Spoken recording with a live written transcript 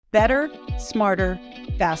Better, smarter,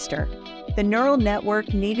 faster. The neural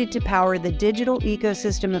network needed to power the digital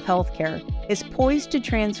ecosystem of healthcare is poised to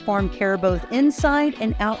transform care both inside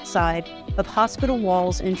and outside of hospital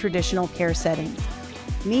walls in traditional care settings.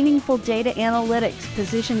 Meaningful data analytics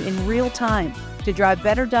positioned in real time to drive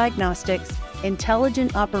better diagnostics,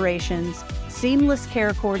 intelligent operations, seamless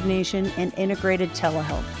care coordination, and integrated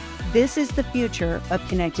telehealth. This is the future of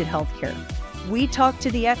connected healthcare. We talk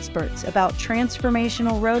to the experts about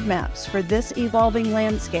transformational roadmaps for this evolving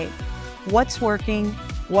landscape, what's working,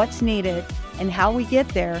 what's needed, and how we get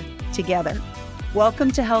there together.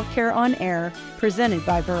 Welcome to Healthcare on Air, presented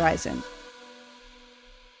by Verizon.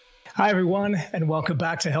 Hi, everyone, and welcome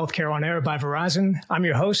back to Healthcare on Air by Verizon. I'm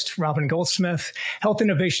your host, Robin Goldsmith, Health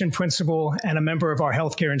Innovation Principal and a member of our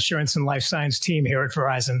Healthcare Insurance and Life Science team here at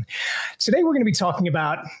Verizon. Today, we're going to be talking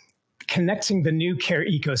about connecting the new care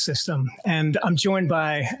ecosystem. And I'm joined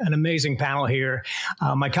by an amazing panel here.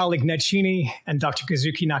 My colleague, Ned Chini, and Dr.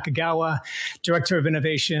 Keisuke Nakagawa, Director of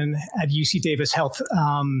Innovation at UC Davis Health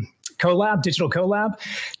Digital Collab.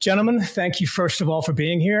 Gentlemen, thank you, first of all, for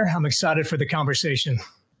being here. I'm excited for the conversation.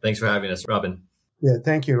 Thanks for having us, Robin. Yeah,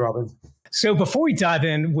 thank you, Robin. So before we dive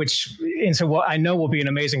into what I know will be an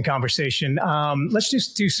amazing conversation, let's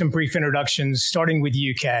just do some brief introductions, starting with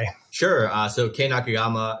you, Kei. Sure. So Kei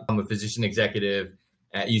Nakagawa, I'm a physician executive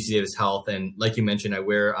at UC Davis Health. And like you mentioned, I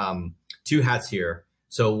wear two hats here.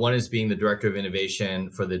 So one is being the Director of Innovation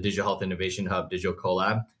for the Digital Health Innovation Hub, Digital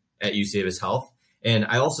Collab at UC Davis Health. And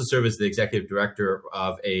I also serve as the Executive Director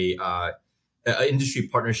of a industry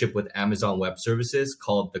partnership with Amazon Web Services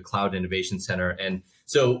called the Cloud Innovation Center. And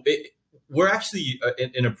so we're actually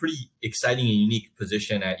in a pretty exciting and unique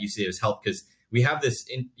position at UC Davis Health because we have this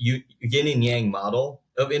yin and yang model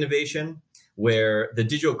of innovation where the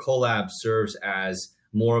Digital Collab serves as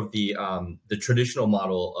more of the traditional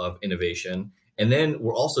model of innovation. And then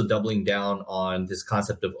we're also doubling down on this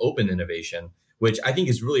concept of open innovation, which I think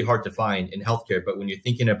is really hard to find in healthcare. But when you're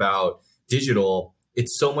thinking about digital,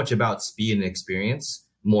 it's so much about speed and experience,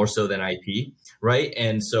 more so than IP, right?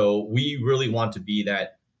 And so we really want to be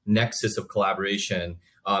that nexus of collaboration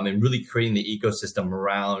and really creating the ecosystem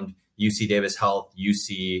around UC Davis Health,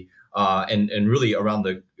 UC, and really around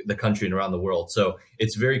the country and around the world. So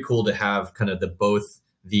it's very cool to have kind of both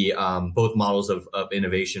models of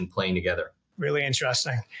innovation playing together. Really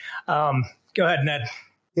interesting. Go ahead, Ned.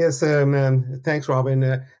 Yes, thanks,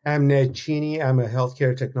 Robin. I'm Ned Chini. I'm a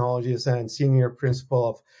healthcare technologist and senior principal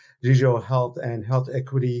of digital health and health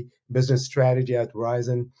equity business strategy at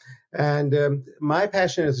Verizon. And my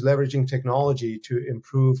passion is leveraging technology to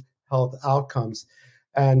improve health outcomes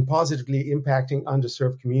and positively impacting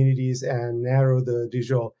underserved communities and narrow the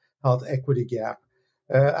digital health equity gap.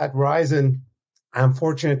 At Verizon, I'm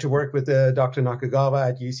fortunate to work with Dr. Nakagawa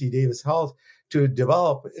at UC Davis Health to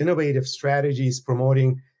develop innovative strategies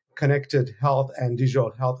promoting connected health and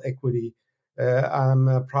digital health equity.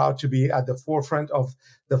 I'm proud to be at the forefront of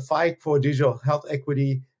the fight for digital health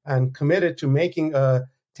equity and committed to making a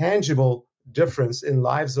tangible difference in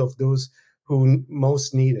lives of those who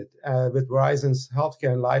most need it. With Verizon's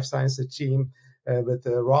healthcare and life sciences team, with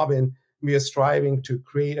Robin, we are striving to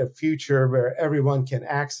create a future where everyone can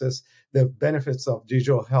access the benefits of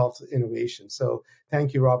digital health innovation. So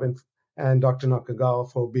thank you, Robin and Dr.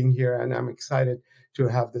 Nakagawa, for being here. And I'm excited to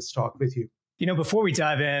have this talk with you. You know, before we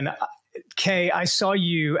dive in, Kei, I saw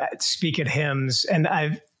you speak at HIMSS, and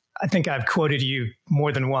I think I've quoted you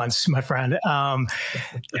more than once, my friend. And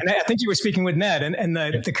I think you were speaking with Ned, and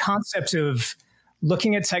the concept of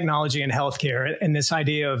looking at technology in healthcare and this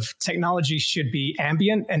idea of technology should be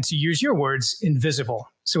ambient and, to use your words, invisible.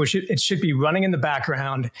 So it should be running in the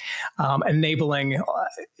background, enabling,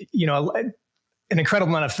 an incredible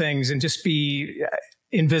amount of things and just be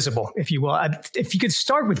invisible, if you will. If you could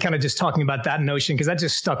start with kind of just talking about that notion, because that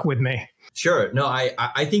just stuck with me. Sure. No,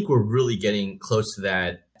 I think we're really getting close to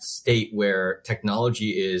that state where technology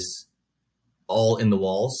is all in the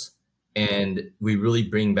walls and we really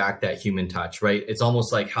bring back that human touch, right? It's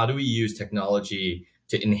almost like, how do we use technology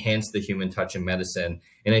to enhance the human touch in medicine?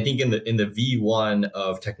 And I think in the V1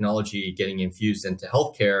 of technology getting infused into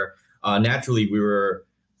healthcare, naturally we were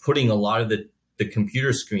putting a lot of the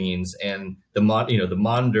computer screens and the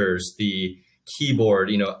monitors, the keyboard,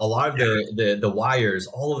 a lot of the wires,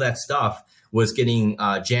 all of that stuff was getting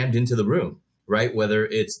jammed into the room, right? Whether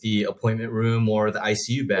it's the appointment room or the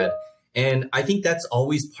ICU bed. And I think that's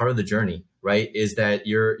always part of the journey, right? Is that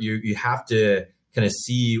you have to kind of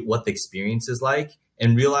see what the experience is like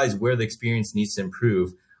and realize where the experience needs to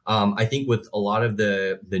improve. I think with a lot of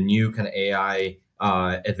the new kind of AI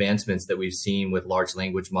advancements that we've seen with large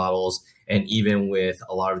language models, and even with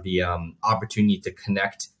a lot of the opportunity to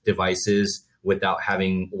connect devices without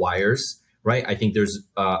having wires, right? I think there's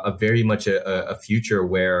a very much a future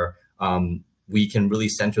where we can really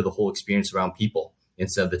center the whole experience around people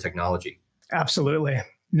instead of the technology. Absolutely.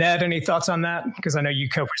 Ned, any thoughts on that? Because I know you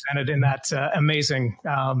co-presented in that amazing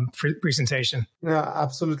presentation. Yeah,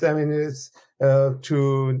 absolutely. I mean, it's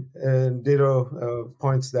to ditto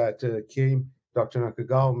points that Dr.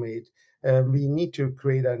 Nakagawa made. We need to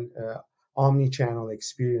create an omni-channel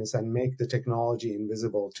experience and make the technology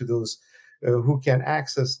invisible to those who can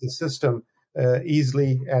access the system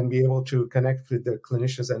easily and be able to connect with the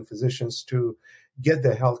clinicians and physicians to get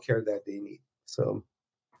the healthcare that they need. So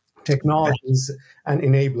technology is an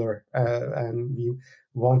enabler, and we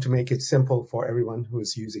want to make it simple for everyone who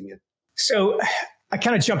is using it. So I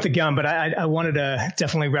kind of jumped the gun, but I wanted to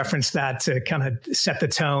definitely reference that to kind of set the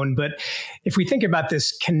tone. But if we think about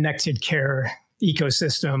this connected care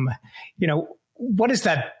ecosystem, what is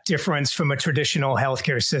that difference from a traditional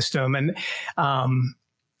healthcare system? And,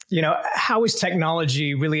 how is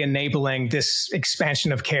technology really enabling this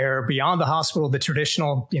expansion of care beyond the hospital, the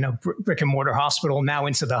traditional, brick and mortar hospital, now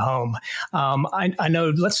into the home? I know,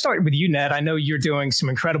 let's start with you, Ned. I know you're doing some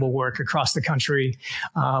incredible work across the country.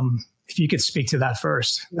 If you could speak to that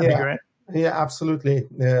first, that'd be great. Yeah, absolutely.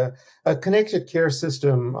 A connected care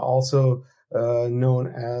system, also known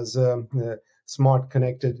as smart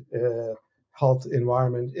connected health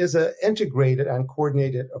environment, is an integrated and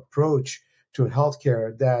coordinated approach to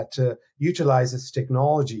healthcare that utilizes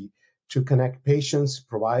technology to connect patients,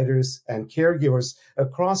 providers, and caregivers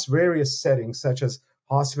across various settings, such as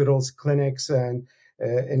hospitals, clinics, and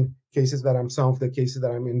in some of the cases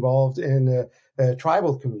that I'm involved in,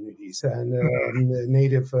 tribal communities and the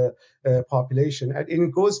native population. And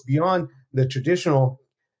it goes beyond the traditional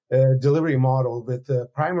delivery model, with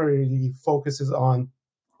primarily focuses on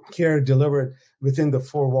care delivered within the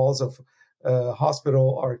four walls of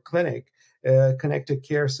hospital or clinic. Connected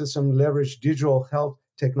care system leverage digital health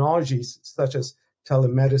technologies such as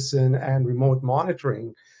telemedicine and remote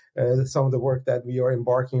monitoring, some of the work that we are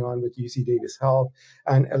embarking on with UC Davis Health,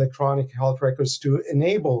 and electronic health records to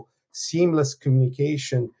enable seamless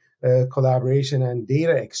communication, collaboration, and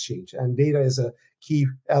data exchange. And data is a key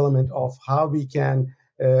element of how we can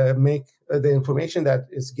make the information that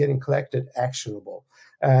is getting collected actionable,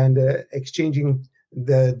 and exchanging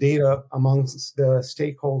the data amongst the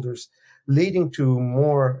stakeholders, leading to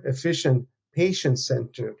more efficient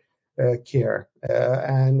patient-centered care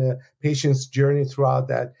and patients' journey throughout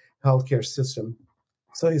that healthcare system.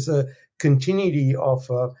 So it's a continuity of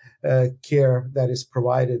care that is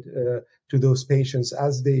provided to those patients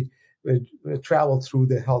as they travel through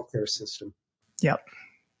the healthcare system. Yep.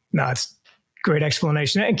 No, it's great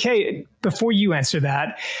explanation. And Kay, before you answer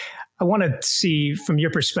that, I want to see from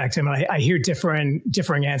your perspective, and I hear differing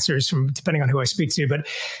answers from depending on who I speak to, but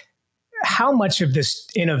how much of this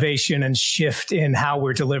innovation and shift in how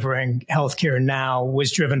we're delivering healthcare now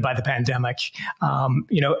was driven by the pandemic?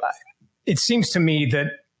 It seems to me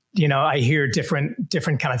that, I hear different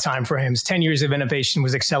kind of time frames. 10 years of innovation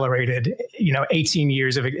was accelerated, 18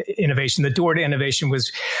 years of innovation. The door to innovation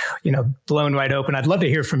was, blown right open. I'd love to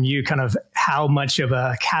hear from you kind of how much of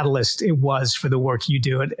a catalyst it was for the work you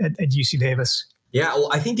do at UC Davis. Yeah, well,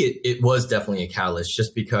 I think it was definitely a catalyst,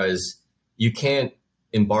 just because you can't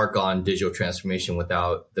embark on digital transformation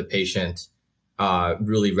without the patient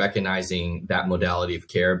really recognizing that modality of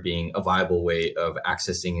care being a viable way of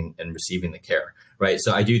accessing and receiving the care, right?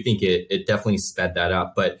 So I do think it definitely sped that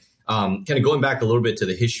up. But kind of going back a little bit to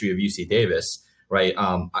the history of UC Davis, right?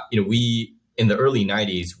 We, in the early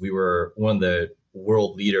 90s, we were one of the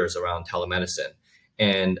world leaders around telemedicine.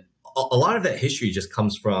 And a lot of that history just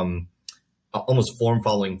comes from almost form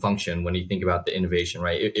following function when you think about the innovation,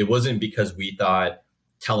 right? It wasn't because we thought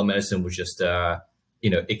telemedicine was just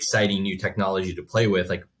exciting new technology to play with.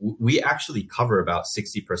 Like, we actually cover about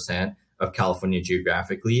 60% of California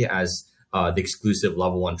geographically as the exclusive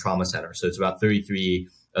level 1 trauma center. So it's about 33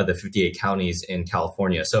 of the 58 counties in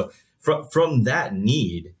California. So from that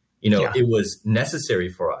need, it was necessary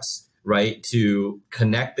for us, right, to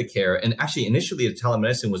connect the care. And actually, initially, the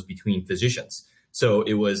telemedicine was between physicians. So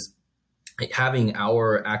it was having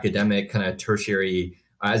our academic kind of tertiary,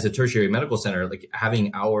 as a tertiary medical center, like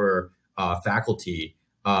having our faculty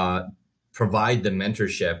provide the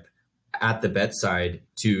mentorship at the bedside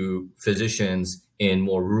to physicians in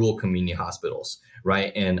more rural community hospitals,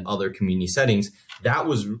 right, and other community settings. That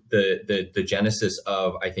was the genesis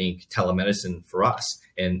of, I think, telemedicine for us.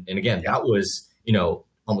 And again, that was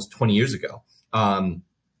almost 20 years ago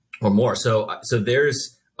or more. So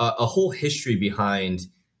there's a whole history behind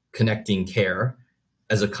connecting care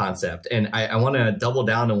as a concept. And I want to double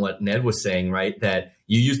down on what Ned was saying, right? That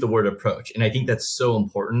you use the word approach. And I think that's so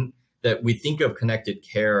important, that we think of connected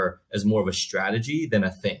care as more of a strategy than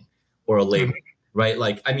a thing or a label, right?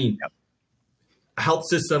 Like, I mean, health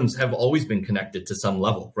systems have always been connected to some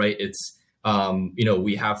level, right? It's,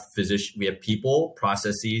 we have we have people,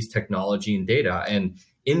 processes, technology, and data. And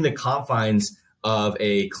in the confines of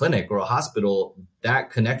a clinic or a hospital, that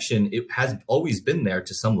connection, it has always been there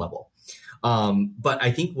to some level. But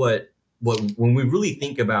I think when we really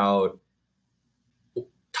think about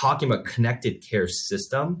talking about connected care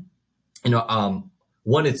system,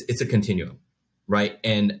 one, it's a continuum, right?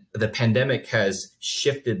 And the pandemic has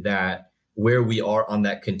shifted that, where we are on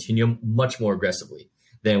that continuum much more aggressively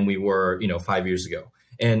than we were, 5 years ago.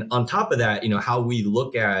 And on top of that, how we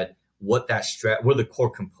look at what are the core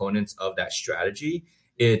components of that strategy.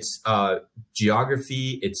 It's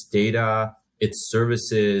geography, it's data, it's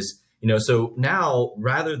services. So now,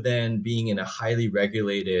 rather than being in a highly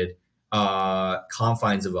regulated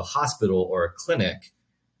confines of a hospital or a clinic,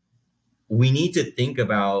 we need to think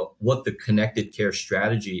about what the connected care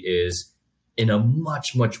strategy is in a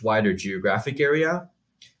much, much wider geographic area,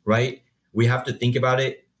 right? We have to think about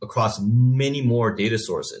it across many more data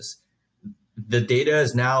sources. The data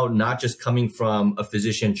is now not just coming from a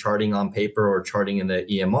physician charting on paper or charting in the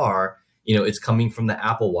EMR. It's coming from the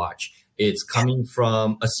Apple Watch. It's coming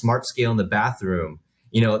from a smart scale in the bathroom,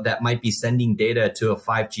 that might be sending data to a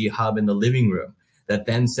 5G hub in the living room, that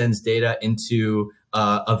then sends data into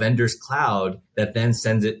a vendor's cloud, that then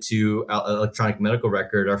sends it to electronic medical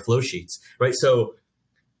record or flow sheets, right? So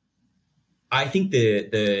I think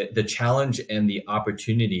the challenge and the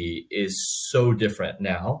opportunity is so different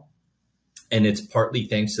now. And it's partly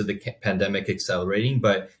thanks to the pandemic accelerating,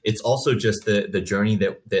 but it's also just the journey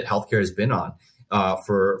that healthcare has been on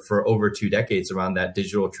for over 2 decades around that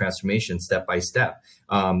digital transformation step by step.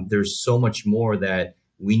 There's so much more that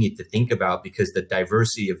we need to think about, because the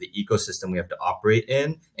diversity of the ecosystem we have to operate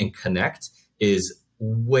in and connect is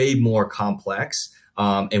way more complex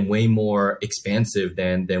and way more expansive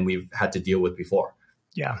than we've had to deal with before.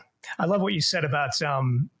 Yeah. I love what you said about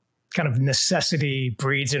kind of necessity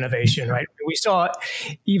breeds innovation, right? We saw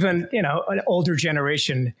even, an older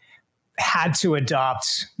generation had to adopt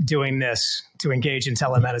doing this to engage in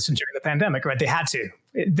telemedicine during the pandemic, right? They had to.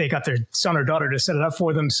 They got their son or daughter to set it up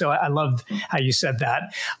for them. So I loved how you said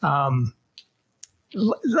that.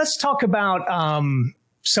 Let's talk about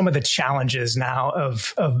some of the challenges now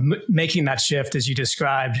of making that shift, as you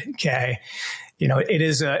described, Kay.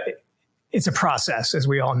 It's a process, as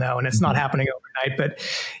we all know, and it's not happening overnight. But,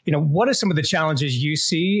 what are some of the challenges you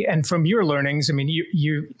see? And from your learnings, I mean,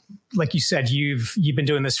 you like you said, you've been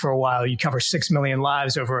doing this for a while. You cover 6 million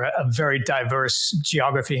lives over a very diverse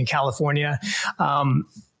geography in California.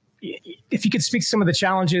 If you could speak to some of the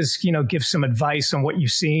challenges, give some advice on what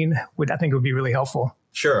you've seen, I think it would be really helpful.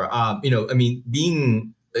 Sure.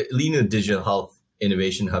 Leading the digital health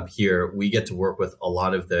innovation hub here, we get to work with a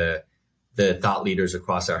lot of the thought leaders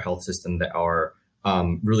across our health system that are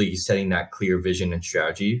really setting that clear vision and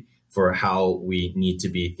strategy for how we need to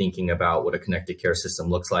be thinking about what a connected care system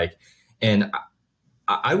looks like. And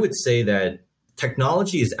I would say that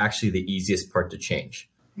technology is actually the easiest part to change.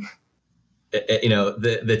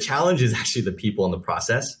 The challenge is actually the people in the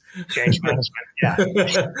process. Change management, yeah.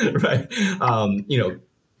 Right.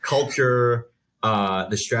 Culture,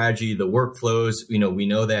 the strategy, the workflows. We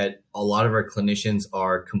know that a lot of our clinicians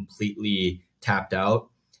are completely tapped out,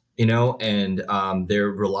 and they're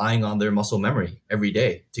relying on their muscle memory every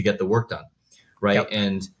day to get the work done, right? Yep.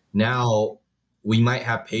 And now we might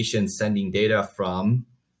have patients sending data from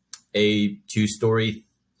a 2-story,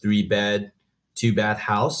 3-bed, 2-bath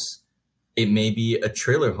house. It may be a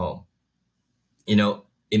trailer home.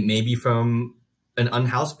 It may be from an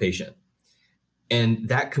unhoused patient. And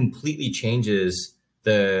that completely changes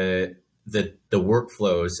the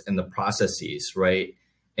workflows and the processes, right?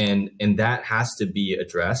 And that has to be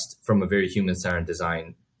addressed from a very human-centered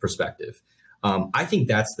design perspective. I think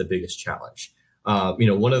that's the biggest challenge.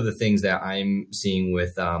 One of the things that I'm seeing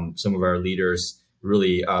with some of our leaders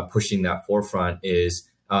really pushing that forefront is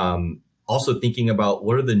also thinking about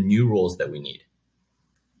what are the new roles that we need.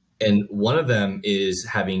 And one of them is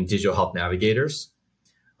having digital health navigators.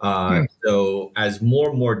 So as more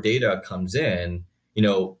and more data comes in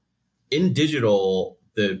digital,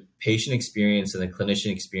 the patient experience and the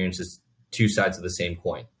clinician experience is 2 sides of the same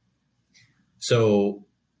coin. So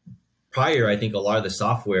prior, I think a lot of the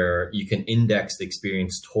software, you can index the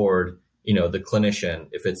experience toward, the clinician,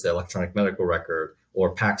 if it's the electronic medical record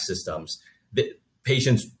or PACS systems.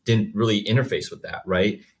 patients didn't really interface with that,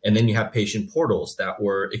 right? And then you have patient portals that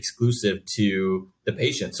were exclusive to the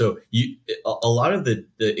patient. So a lot of the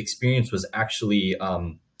experience was actually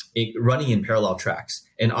running in parallel tracks.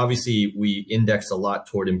 And obviously we indexed a lot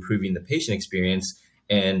toward improving the patient experience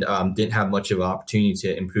and didn't have much of an opportunity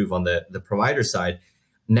to improve on the provider side.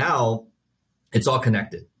 Now it's all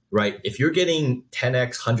connected, right? If you're getting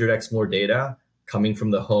 10x, 100x more data coming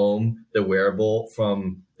from the home, the wearable,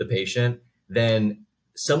 from the patient, then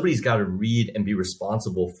somebody's got to read and be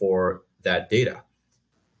responsible for that data.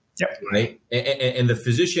 Yep. Right. And the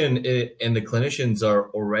physician and the clinicians are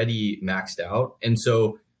already maxed out. And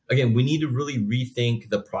so, again, we need to really rethink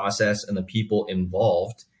the process and the people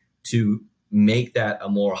involved to make that a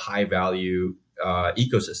more high value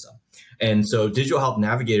ecosystem. And so digital health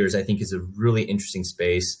navigators, I think, is a really interesting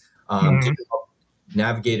space. Digital health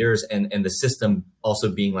navigators and the system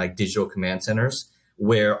also being like digital command centers,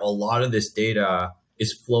 where a lot of this data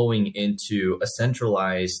is flowing into a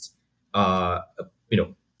centralized,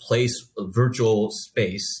 place, a virtual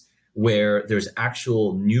space where there's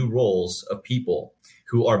actual new roles of people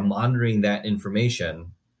who are monitoring that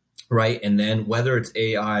information, right? And then whether it's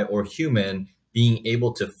AI or human, being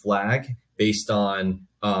able to flag based on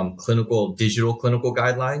digital clinical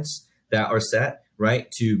guidelines that are set, right?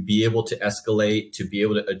 To be able to escalate, to be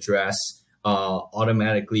able to address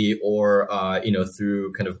automatically or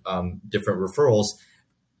through kind of different referrals,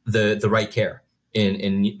 the right care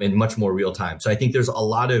in much more real time. So I think there's a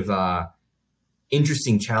lot of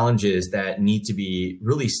interesting challenges that need to be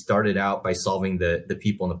really started out by solving the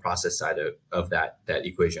people and the process side of that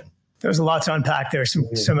equation. There's a lot to unpack there. Some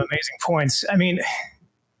amazing points. I mean,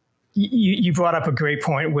 you brought up a great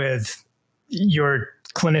point with your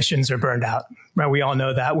clinicians are burned out, right? We all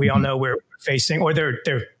know that. We all know we're facing, or they're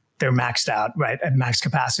maxed out, right, at max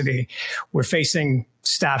capacity. We're facing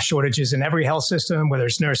staff shortages in every health system, whether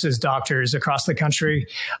it's nurses, doctors across the country.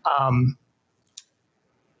 I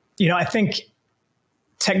think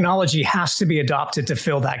technology has to be adopted to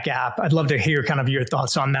fill that gap. I'd love to hear kind of your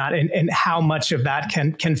thoughts on that and how much of that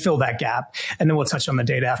can fill that gap. And then we'll touch on the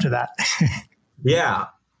data after that. Yeah,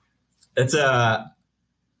 it's a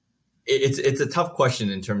tough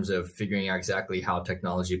question in terms of figuring out exactly how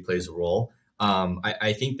technology plays a role.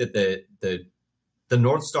 I think that the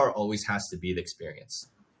North Star always has to be the experience.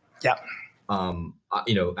 Yeah.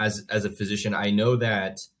 As a physician, I know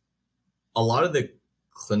that a lot of the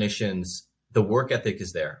clinicians, the work ethic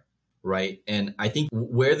is there, right? And I think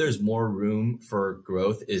where there's more room for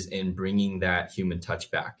growth is in bringing that human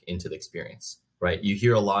touch back into the experience, right? You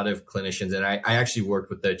hear a lot of clinicians, and I actually worked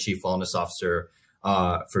with the chief wellness officer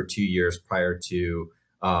for 2 years prior to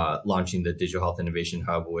launching the Digital Health Innovation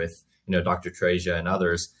Hub with Dr. Treja and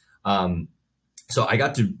others. So I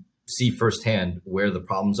got to see firsthand where the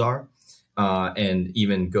problems are, and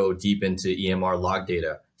even go deep into EMR log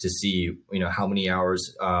data to see, how many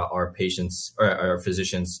hours our patients or our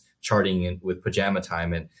physicians charting with pajama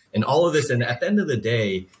time and all of this. And at the end of the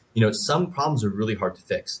day, some problems are really hard to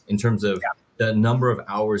fix in terms of the number of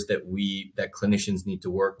hours that clinicians need to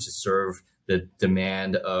work to serve the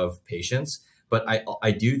demand of patients. But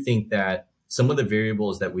I do think that some of the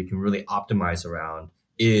variables that we can really optimize around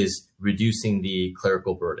is reducing the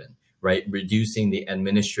clerical burden, right? Reducing the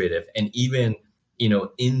administrative, and even,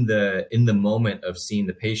 in the moment of seeing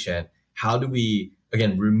the patient, how do we,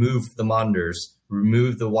 again, remove the monitors,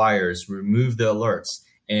 remove the wires, remove the alerts,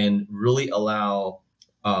 and really allow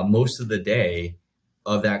most of the day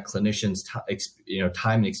of that clinician's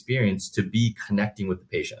time and experience to be connecting with the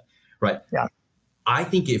patient, right? Yeah. I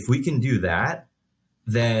think if we can do that,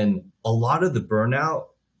 then a lot of the burnout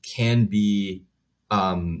can be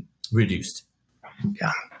reduced.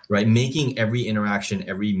 Yeah. Right. Making every interaction,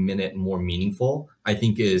 every minute more meaningful, I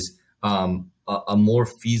think is a more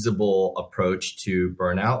feasible approach to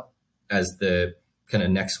burnout as the kind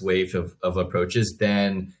of next wave of approaches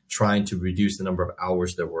than trying to reduce the number of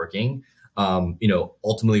hours they're working.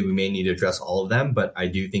 Ultimately, we may need to address all of them, but I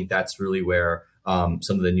do think that's really where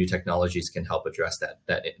some of the new technologies can help address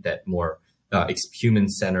that more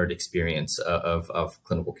human-centered experience of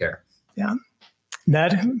clinical care. Yeah.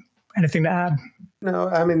 Ned, anything to add? No,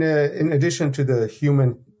 I mean, in addition to the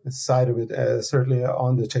human side of it, certainly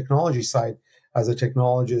on the technology side, as a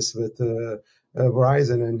technologist with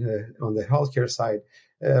Verizon and on the healthcare side,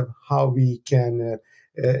 how we can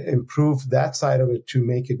improve that side of it to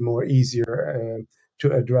make it more easier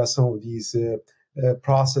to address some of these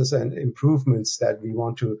process and improvements that we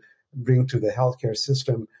want to bring to the healthcare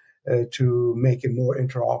system to make it more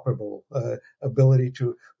interoperable, ability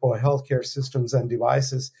for healthcare systems and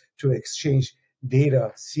devices to exchange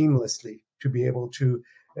data seamlessly, to be able to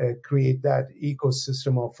create that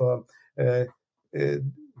ecosystem of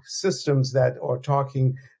systems that are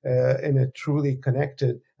talking in a truly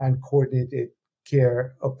connected and coordinated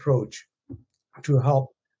care approach to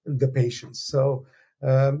help the patients. So,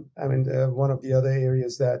 one of the other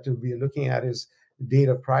areas that we're looking at is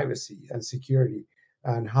data privacy and security,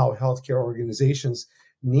 and how healthcare organizations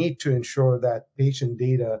need to ensure that patient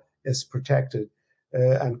data is protected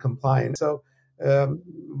and compliant. So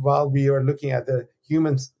while we are looking at the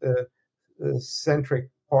human-centric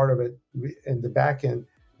part of it in the back end,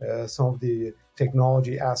 some of the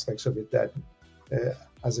technology aspects of it that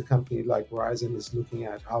as a company like Verizon is looking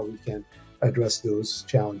at how we can address those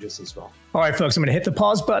challenges as well. All right, folks, I'm going to hit the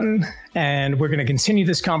pause button and we're going to continue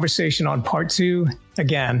this conversation on part 2.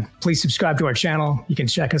 Again, please subscribe to our channel. You can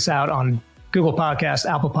check us out on Google Podcasts,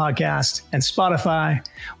 Apple Podcasts, and Spotify.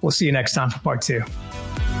 We'll see you next time for part 2.